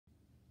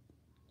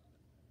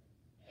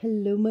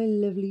Hello, my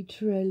lovely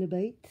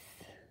trilobites.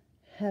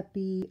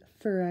 Happy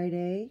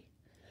Friday.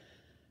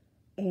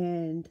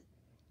 And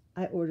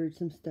I ordered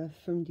some stuff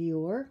from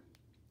Dior.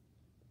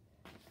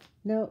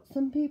 Now,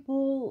 some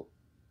people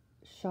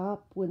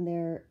shop when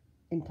they're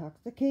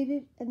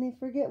intoxicated and they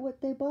forget what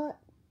they bought.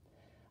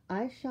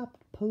 I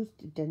shopped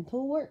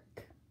post-dental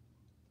work,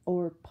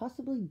 or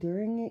possibly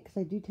during it, because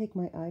I do take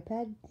my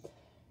iPad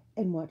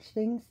and watch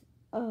things.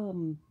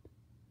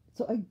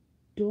 So I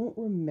don't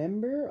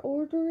remember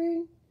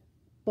ordering,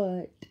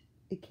 but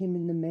it came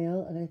in the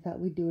mail and I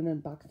thought we'd do an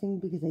unboxing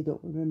because I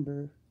don't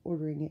remember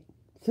ordering it.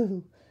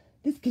 So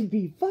this could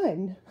be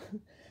fun.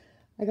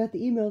 I got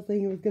the email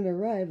saying it was going to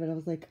arrive and I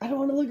was like, I don't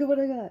want to look at what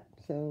I got.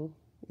 So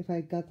if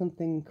I got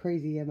something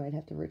crazy, I might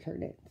have to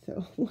return it.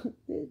 So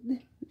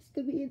this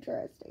could be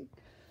interesting.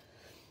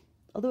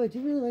 Although I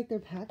do really like their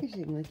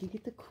packaging. Like, you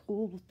get the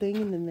cool thing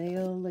in the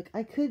mail. Like,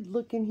 I could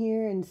look in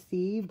here and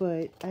see,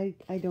 but I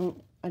don't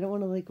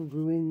want to like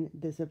ruin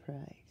the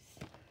surprise.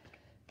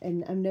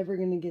 And I'm never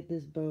going to get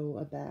this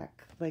bow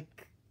back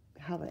like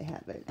how I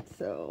have it.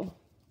 So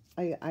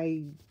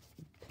I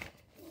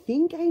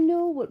think I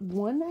know what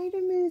one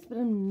item is, but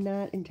I'm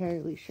not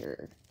entirely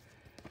sure.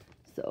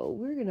 So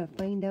we're going to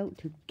find out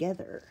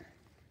together.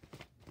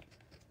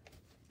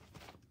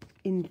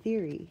 In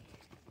theory,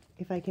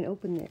 if I can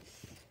open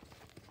this.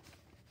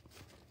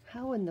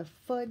 How in the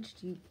fudge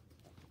do you...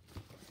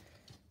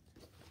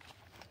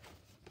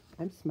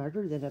 I'm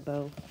smarter than a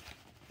bow,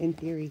 in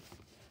theory.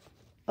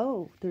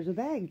 Oh, there's a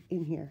bag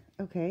in here.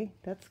 Okay,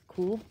 that's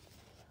cool.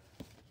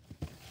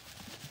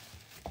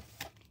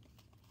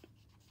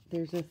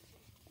 There's a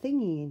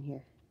thingy in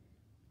here.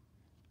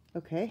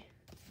 Okay.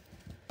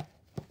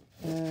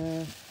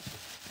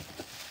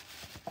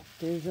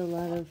 There's a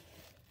lot of...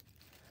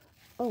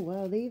 Oh,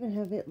 wow, they even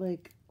have it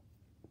like...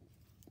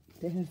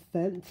 They have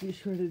fancy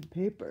shredded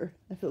paper.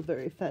 I feel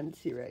very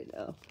fancy right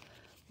now.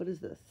 What is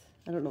this?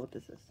 I don't know what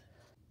this is.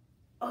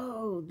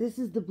 Oh, this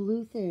is the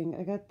blue thing.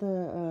 I got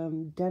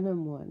the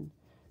denim one.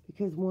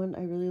 Because one,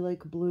 I really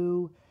like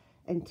blue.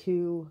 And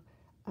two,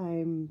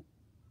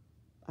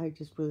 I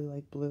just really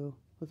like blue.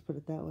 Let's put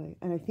it that way.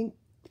 And I think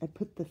I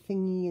put the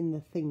thingy in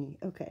the thingy.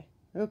 Okay.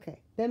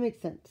 Okay. That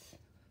makes sense.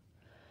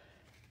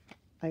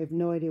 I have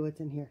no idea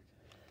what's in here.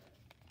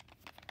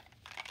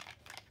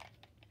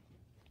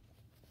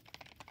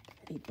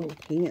 I need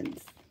both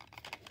hands.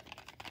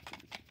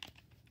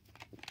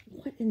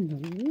 What in the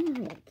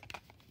world?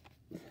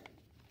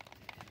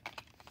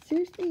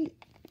 Seriously,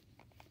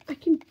 I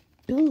can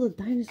build a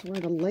dinosaur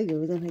out of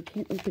Legos and I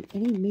can't open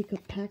any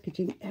makeup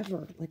packaging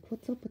ever. Like,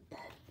 what's up with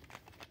that?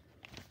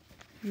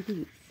 What are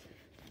these?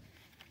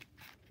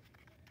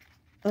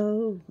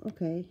 Oh,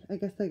 okay. I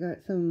guess I got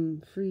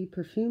some free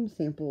perfume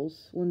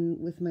samples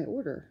with my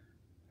order.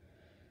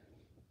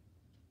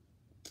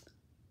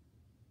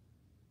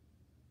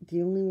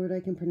 The only word I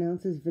can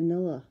pronounce is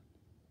vanilla.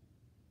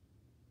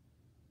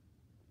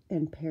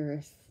 And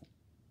Paris.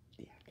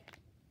 Yeah,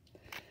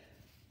 okay.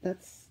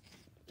 That's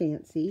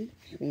fancy.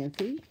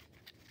 Fancy.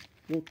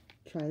 We'll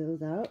try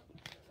those out.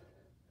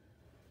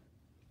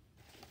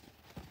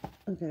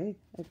 Okay.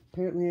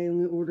 Apparently I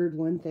only ordered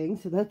one thing,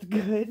 so that's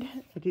good.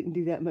 I didn't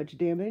do that much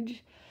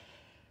damage.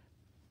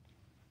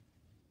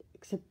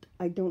 Except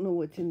I don't know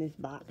what's in this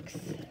box.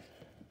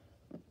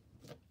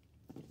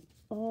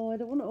 Oh, I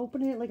don't want to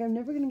open it. Like, I'm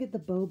never going to get the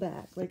bow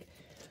back. Like,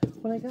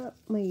 when I got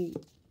my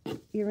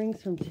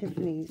earrings from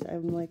Tiffany's,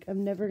 I'm like,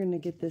 I'm never going to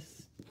get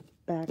this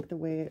back the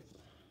way it...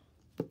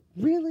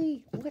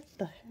 Really? What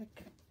the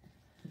heck?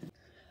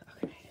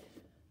 Okay.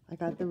 I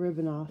got the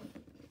ribbon off.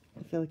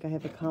 I feel like I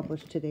have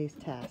accomplished today's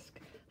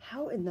task.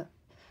 How in the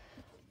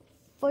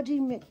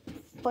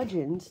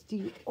fudgins do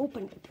you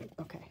open it?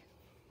 Okay.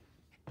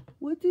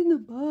 What's in the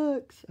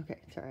box?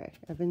 Okay, sorry.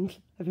 I've been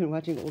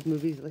watching old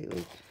movies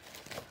lately.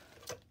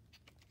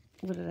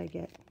 What did I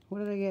get? What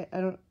did I get?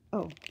 I don't...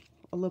 Oh,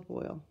 a lip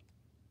oil.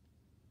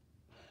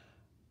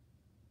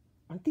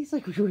 Aren't these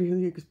like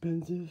really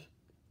expensive?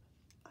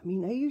 I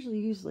mean, I usually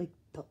use like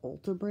the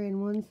Ulta brand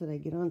ones that I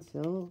get on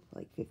sale,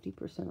 like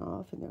 50%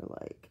 off, and they're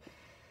like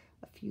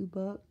a few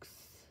bucks.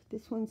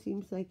 This one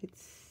seems like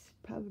it's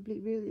probably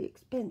really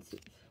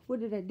expensive. What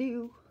did I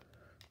do?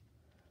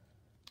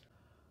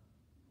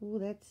 Oh,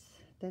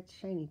 that's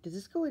shiny. Does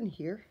this go in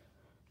here?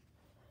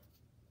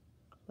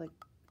 Like,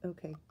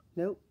 okay.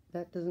 Nope,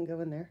 that doesn't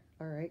go in there.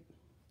 All right.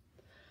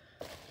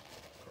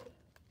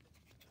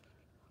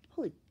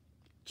 Holy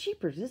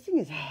jeepers, this thing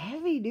is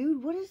heavy,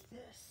 dude. What is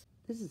this?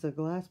 This is a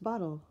glass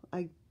bottle.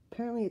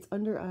 Apparently it's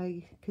under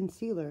eye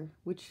concealer,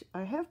 which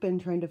I have been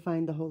trying to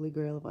find the holy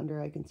grail of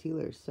under eye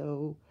concealers,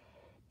 so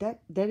that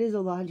is a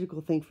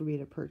logical thing for me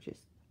to purchase.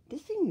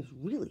 This thing is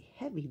really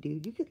heavy,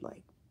 dude. You could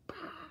like...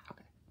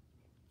 Okay.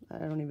 I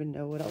don't even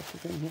know what else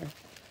is in here.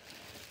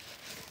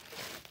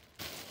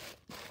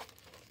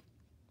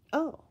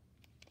 Oh,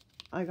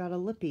 I got a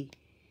lippy,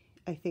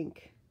 I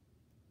think.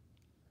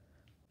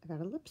 I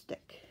got a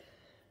lipstick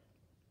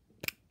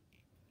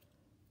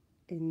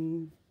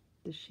in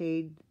the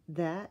shade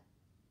that...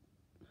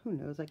 Who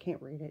knows? I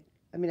can't read it.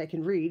 I mean, I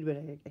can read, but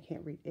I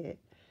can't read it.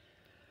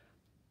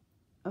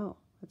 Oh,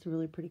 that's a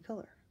really pretty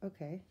color.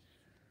 Okay.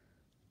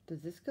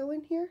 Does this go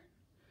in here?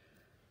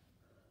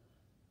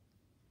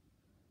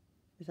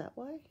 Is that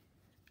why?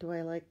 Do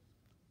I like...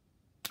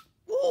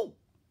 Whoa!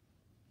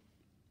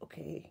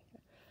 Okay.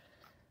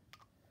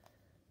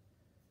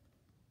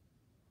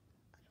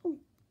 I don't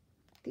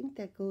think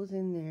that goes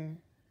in there.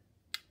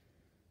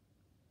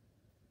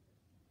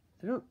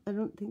 I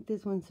don't think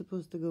this one's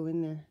supposed to go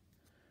in there.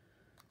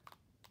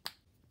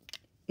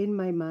 In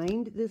my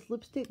mind, this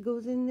lipstick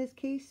goes in this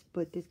case,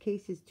 but this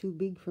case is too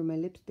big for my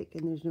lipstick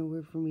and there's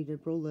nowhere for me to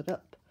roll it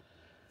up.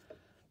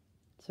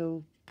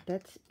 So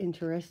that's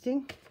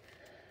interesting.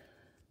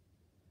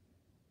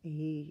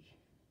 A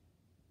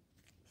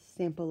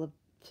sample of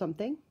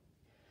something.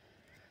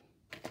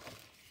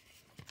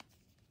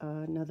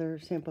 Another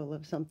sample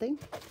of something.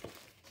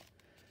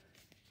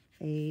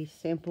 A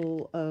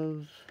sample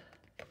of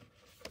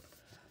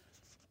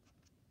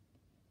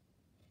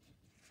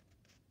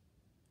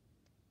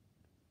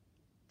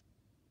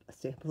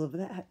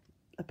that,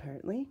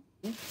 apparently.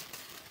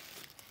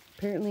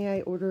 Apparently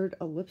I ordered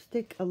a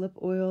lipstick, a lip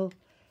oil,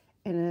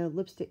 and a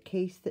lipstick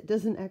case that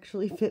doesn't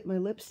actually fit my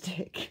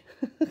lipstick.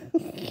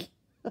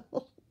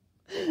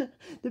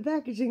 The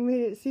packaging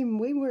made it seem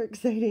way more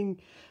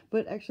exciting,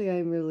 but actually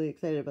I'm really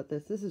excited about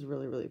this. This is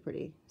really, really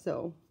pretty.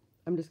 So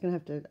I'm just gonna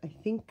have to, I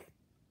think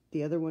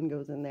the other one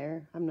goes in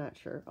there. I'm not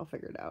sure. I'll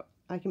figure it out.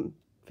 I can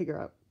figure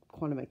out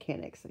quantum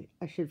mechanics.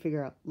 I should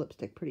figure out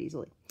lipstick pretty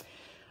easily.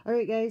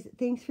 Alright guys,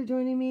 thanks for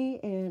joining me,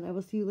 and I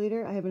will see you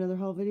later. I have another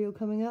haul video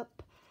coming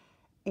up,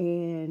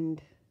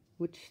 and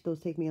which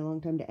those take me a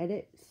long time to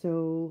edit,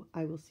 so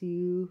I will see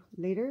you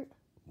later.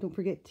 Don't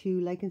forget to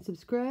like and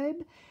subscribe,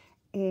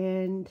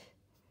 and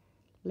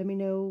let me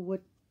know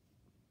what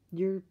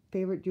your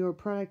favorite Dior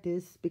product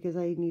is, because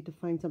I need to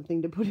find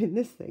something to put in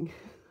this thing.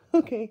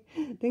 Okay,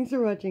 thanks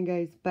for watching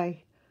guys.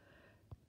 Bye.